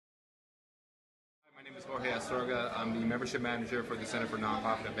Jorge Astorga. I'm the membership manager for the Center for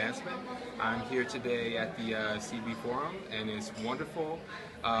Nonprofit Advancement. I'm here today at the CiviCRM, and it's wonderful.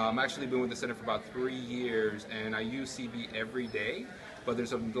 I've actually been with the center for about 3 years, and I use CV every day. But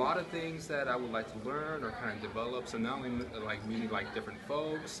there's a lot of things that I would like to learn or kind of develop. So not only like meeting like different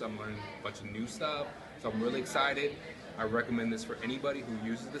folks, I'm learning a bunch of new stuff. So I'm really excited. I recommend this for anybody who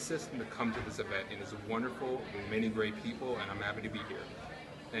uses the system to come to this event. It is wonderful with many great people, and I'm happy to be here.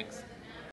 Thanks.